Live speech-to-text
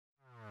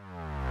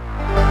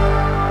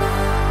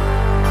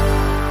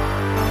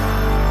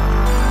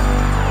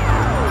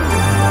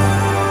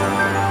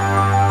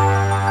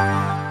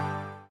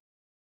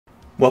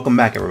Welcome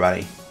back,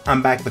 everybody.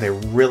 I'm back with a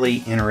really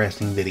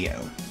interesting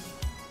video,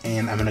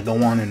 and I'm going to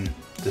go on and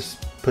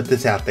just put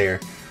this out there.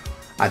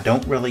 I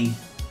don't really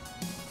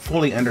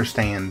fully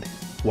understand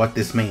what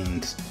this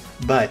means,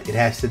 but it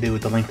has to do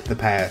with the Link to the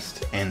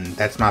Past, and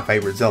that's my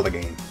favorite Zelda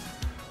game.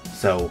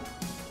 So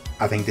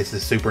I think this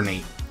is super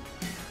neat.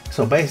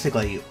 So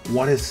basically,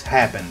 what has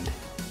happened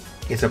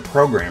is a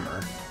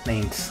programmer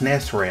named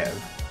Snesrev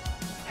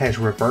has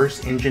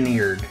reverse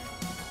engineered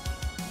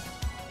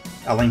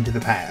A Link to the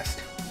Past,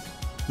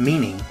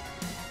 meaning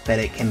that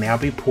it can now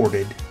be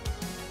ported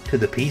to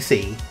the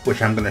PC,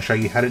 which I'm going to show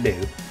you how to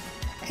do,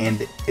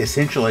 and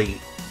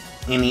essentially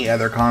any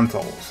other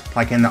consoles.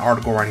 Like in the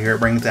article right here, it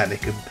brings out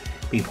it could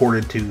be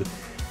ported to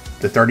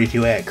the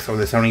 32X or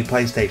the Sony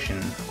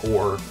Playstation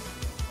or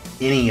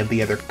any of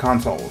the other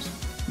consoles.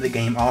 The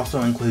game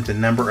also includes a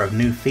number of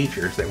new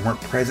features that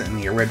weren't present in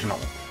the original.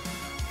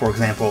 For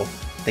example,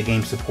 the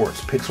game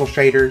supports pixel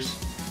shaders,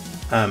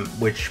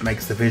 which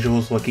makes the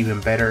visuals look even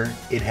better.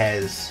 It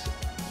has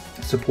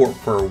support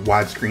for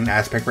widescreen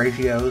aspect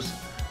ratios.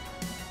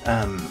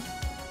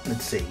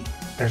 Let's see,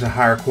 there's a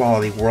higher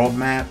quality world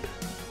map.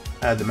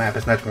 The map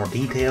is much more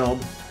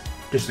detailed.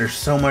 There's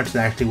so much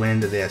that actually went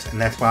into this, and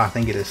that's why I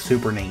think it is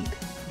super neat.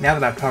 Now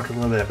that I've talked a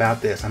little bit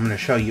about this, I'm going to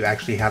show you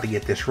actually how to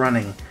get this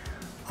running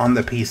on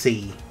the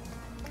PC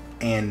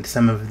and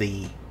some of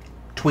the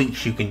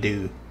tweaks you can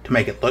do to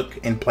make it look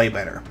and play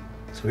better.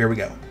 So here we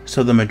go.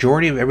 So the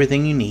majority of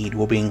everything you need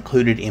will be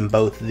included in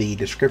both the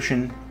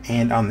description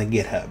and on the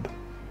GitHub.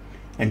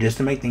 And just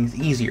to make things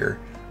easier,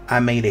 I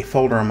made a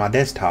folder on my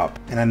desktop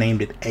and I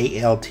named it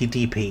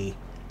ALTTP,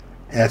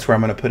 and that's where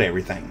I'm going to put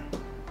everything.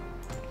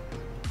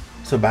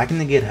 So back in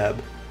the GitHub,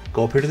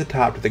 go up here to the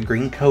top to the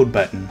green code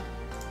button,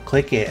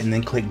 click it, and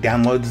then click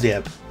download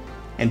zip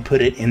and put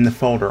it in the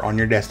folder on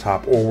your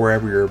desktop or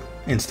wherever you're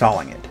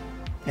installing it,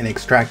 and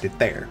extract it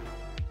there.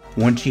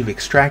 Once you've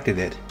extracted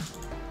it,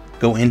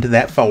 go into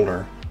that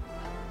folder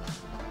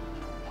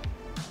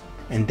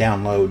and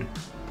download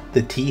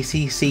the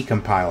TCC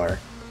compiler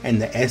and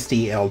the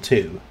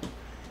SDL2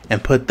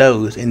 and put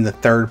those in the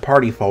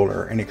third-party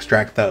folder and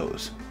extract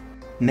those.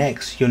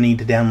 Next, you'll need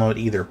to download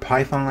either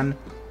Python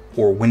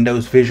or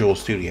Windows Visual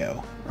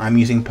Studio. I'm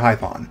using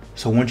Python.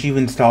 So once you've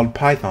installed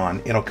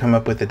Python, it'll come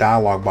up with a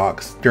dialog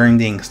box during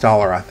the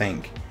installer, I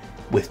think,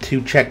 with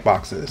two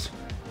checkboxes.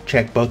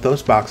 Check both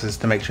those boxes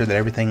to make sure that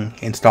everything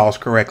installs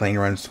correctly and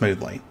runs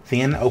smoothly.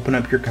 Then open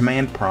up your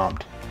command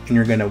prompt, and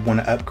you're going to want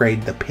to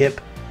upgrade the pip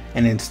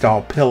and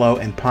install Pillow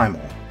and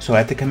Pymel. So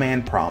at the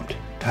command prompt,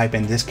 type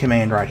in this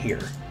command right here: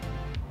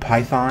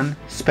 Python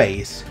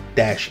space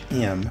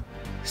 -m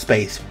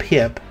space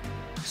pip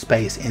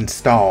space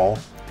install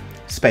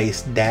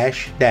space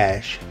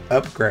 --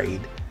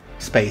 upgrade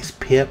space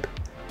pip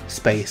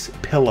space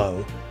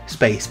pillow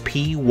space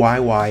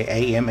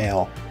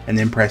PYYAML, and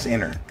then press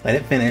enter. Let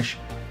it finish,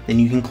 then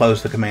you can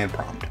close the command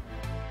prompt.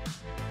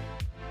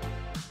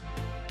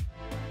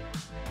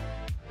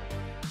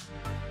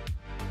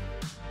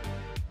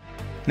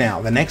 Now,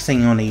 the next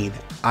thing you'll need,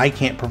 I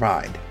can't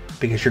provide,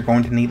 because you're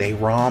going to need a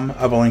ROM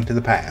of A Link to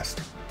the Past.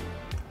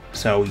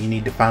 So you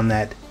need to find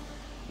that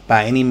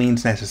by any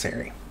means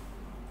necessary.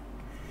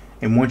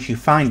 And once you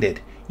find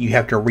it, you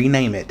have to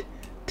rename it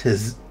to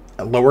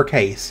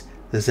lowercase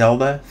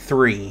Zelda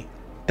 3.sfc.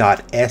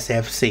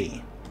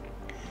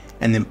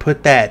 And then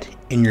put that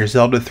in your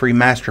Zelda 3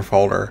 master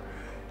folder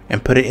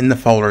and put it in the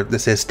folder that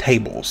says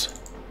tables.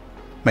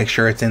 Make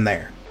sure it's in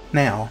there.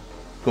 Now,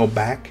 go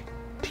back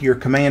to your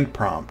command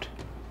prompt.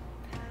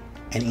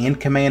 And in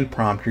command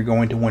prompt, you're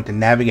going to want to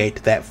navigate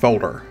to that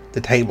folder,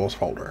 the tables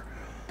folder.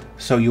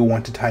 So you'll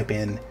want to type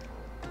in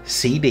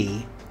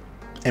CD,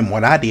 and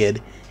what I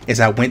did is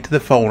I went to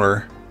the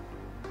folder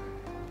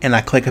and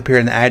I click up here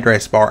in the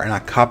address bar and I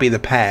copy the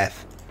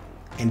path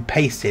and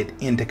paste it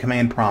into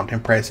command prompt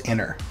and press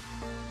enter.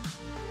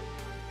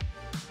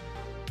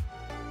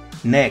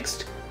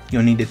 Next,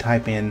 you'll need to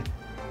type in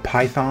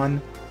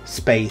Python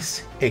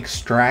space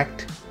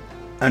extract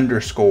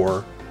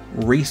underscore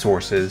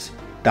resources.py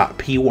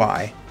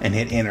and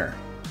hit enter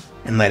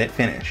and let it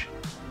finish.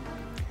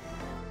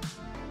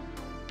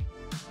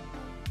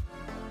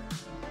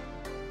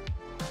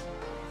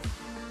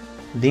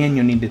 Then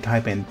you'll need to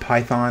type in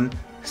Python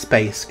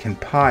space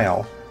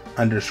compile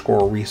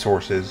underscore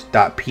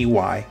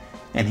resources.py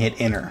and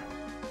hit enter.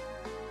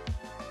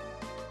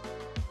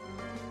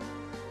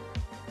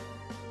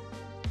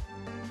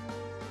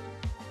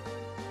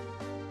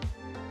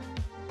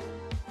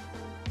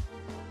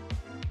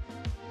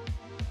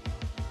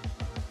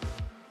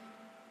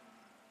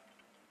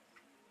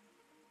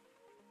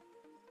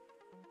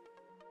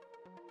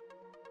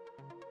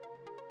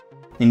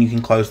 Then you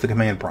can close the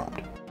command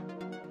prompt.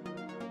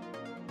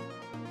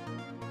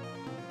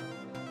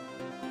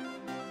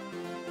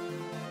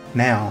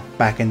 Now,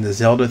 back in the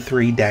Zelda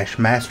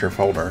 3-master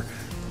folder,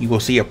 you will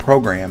see a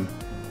program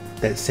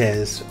that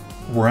says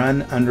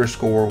run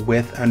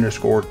with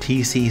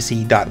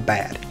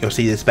tcc.bat. You'll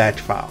see this batch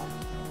file.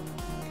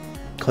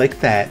 Click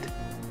that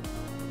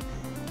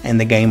and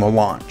the game will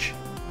launch.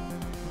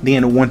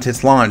 Then once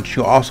it's launched,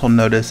 you'll also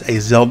notice a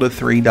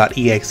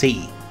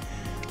Zelda3.exe.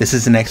 This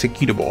is an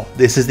executable.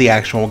 This is the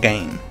actual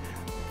game.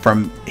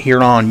 From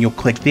here on, you'll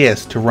click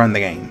this to run the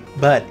game.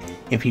 But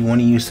if you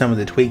want to use some of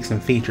the tweaks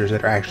and features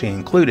that are actually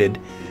included,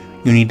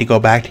 you need to go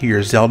back to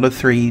your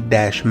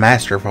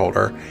Zelda3-master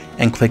folder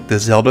and click the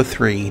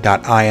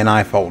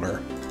Zelda3.ini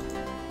folder.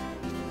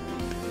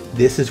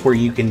 This is where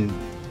you can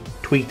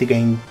tweak the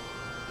game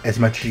as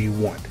much as you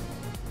want.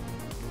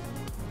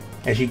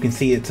 As you can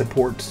see, it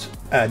supports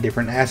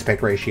different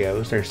aspect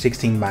ratios. There's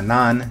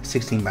 16:9,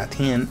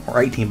 16:10,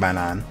 or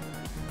 18:9.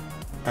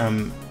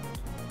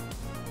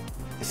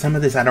 Some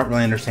of this I don't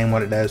really understand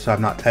what it does, so I've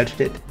not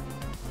touched it.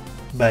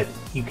 But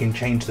you can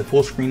change the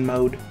full screen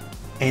mode,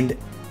 and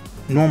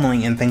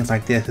normally in things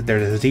like this, if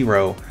there's a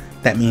 0,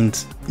 that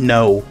means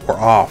no or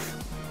off.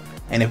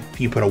 And if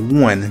you put a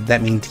 1,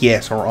 that means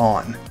yes or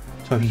on.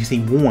 So if you see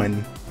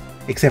 1,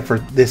 except for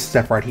this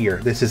stuff right here,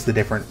 this is the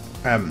different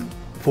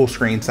full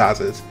screen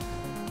sizes.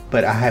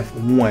 But I have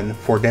 1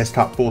 for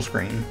desktop full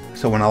screen,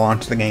 so when I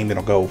launch the game,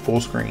 it'll go full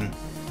screen.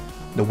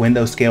 The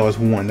window scale is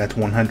 1, that's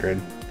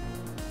 100.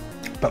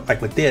 But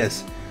like with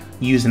this,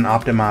 use an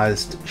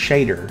optimized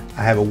shader,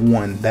 I have a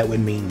 1, that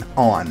would mean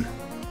on.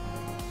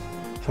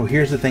 So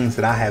here's the things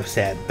that I have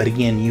set, but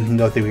again, you can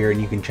go through here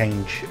and you can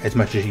change as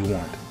much as you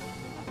want.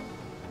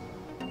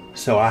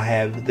 So I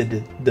have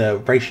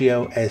the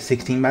ratio as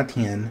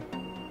 16:10,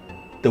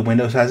 the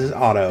window size is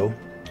auto,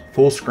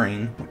 full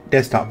screen,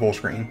 desktop full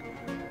screen,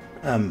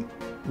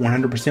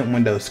 100%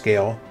 window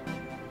scale.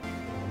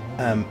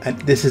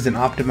 This is an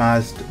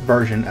optimized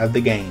version of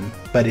the game,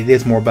 but it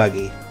is more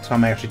buggy, so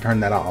I'm actually turning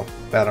that off,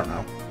 but I don't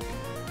know.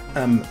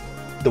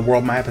 The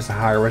world map is a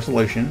higher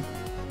resolution.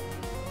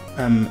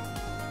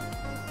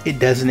 It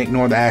doesn't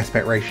ignore the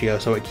aspect ratio,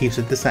 so it keeps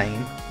it the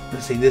same.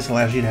 Let's see, this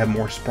allows you to have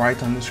more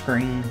sprites on the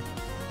screen.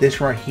 This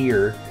right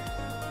here,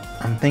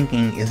 I'm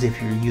thinking is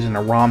if you're using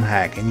a ROM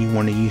hack and you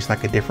want to use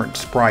like a different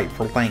sprite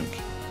for Link,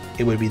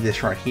 it would be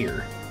this right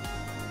here.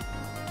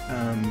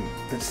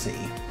 Let's see.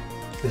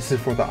 This is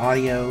for the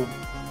audio.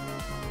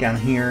 Down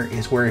here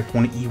is where if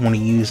you want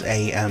to use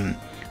a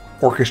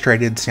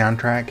orchestrated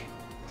soundtrack,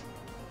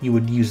 you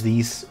would use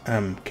these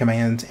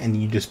commands and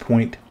you just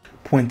point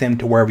them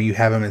to wherever you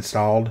have them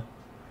installed.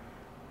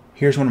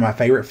 Here's one of my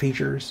favorite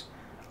features.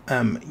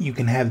 You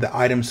can have the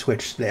item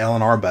switch to the L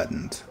and R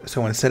buttons.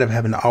 So instead of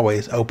having to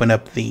always open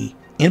up the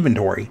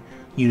inventory,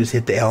 you just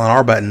hit the L and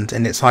R buttons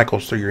and it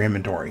cycles through your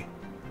inventory.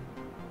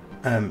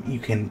 You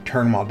can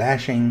turn while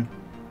dashing.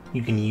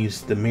 You can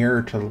use the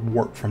mirror to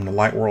warp from the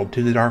light world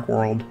to the dark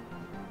world.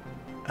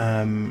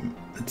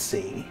 Let's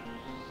see.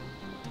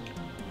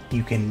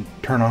 You can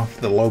turn off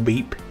the low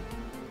beep,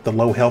 the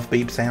low health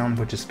beep sound,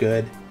 which is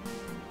good.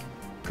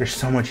 There's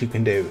so much you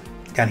can do.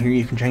 Down here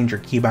you can change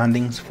your key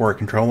bindings for a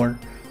controller.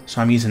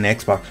 So I'm using the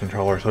Xbox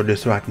controller, so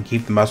just so I can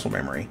keep the muscle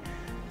memory.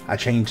 I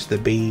changed the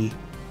B,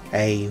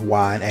 A,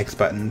 Y, and X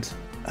buttons.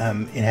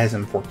 It has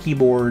them for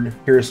keyboard.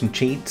 Here are some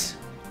cheats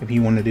if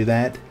you want to do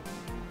that.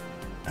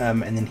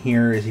 And then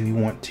here is if you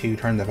want to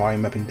turn the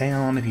volume up and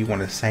down, if you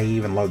want to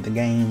save and load the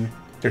game.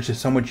 There's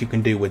just so much you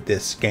can do with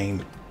this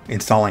game,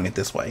 installing it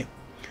this way.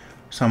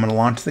 So I'm going to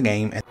launch the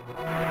game.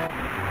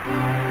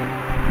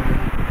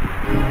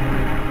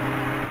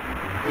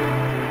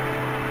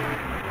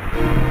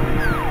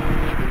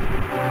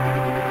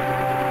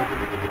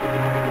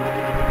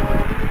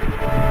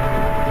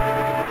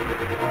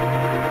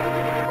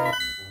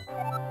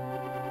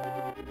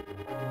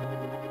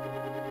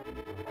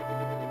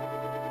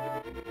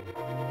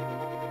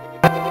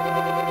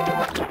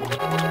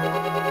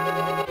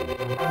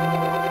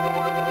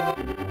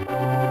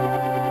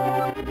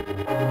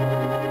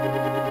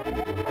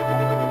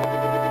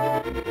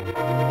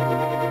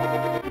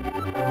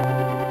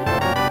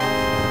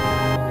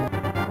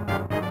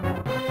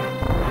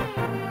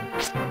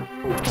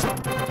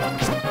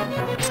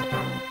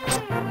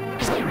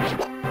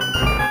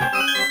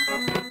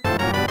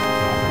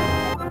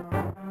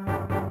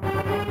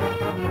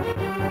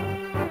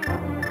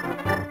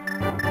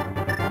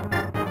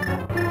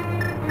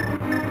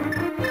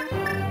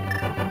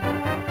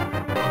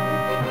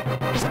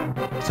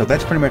 So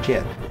that's pretty much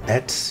it.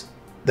 That's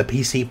the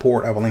PC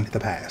port of A Link to the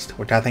Past,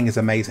 which I think is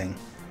amazing.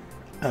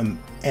 And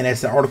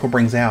as the article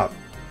brings out,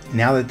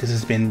 now that this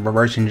has been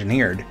reverse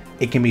engineered,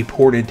 it can be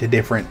ported to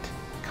different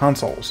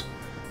consoles.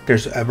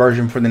 There's a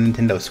version for the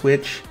Nintendo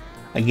Switch.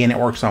 Again, it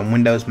works on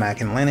Windows,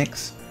 Mac, and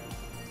Linux.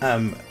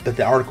 But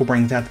the article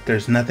brings out that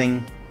there's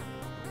nothing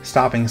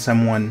stopping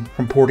someone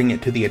from porting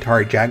it to the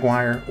Atari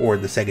Jaguar or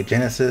the Sega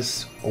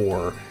Genesis,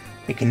 or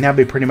it can now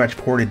be pretty much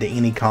ported to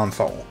any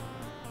console.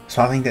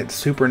 So I think that's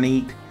super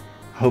neat.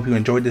 I hope you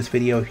enjoyed this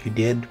video. If you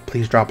did,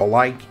 please drop a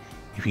like.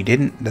 If you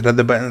didn't, that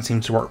other button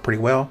seems to work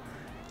pretty well.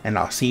 And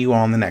I'll see you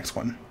on the next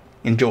one.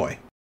 Enjoy.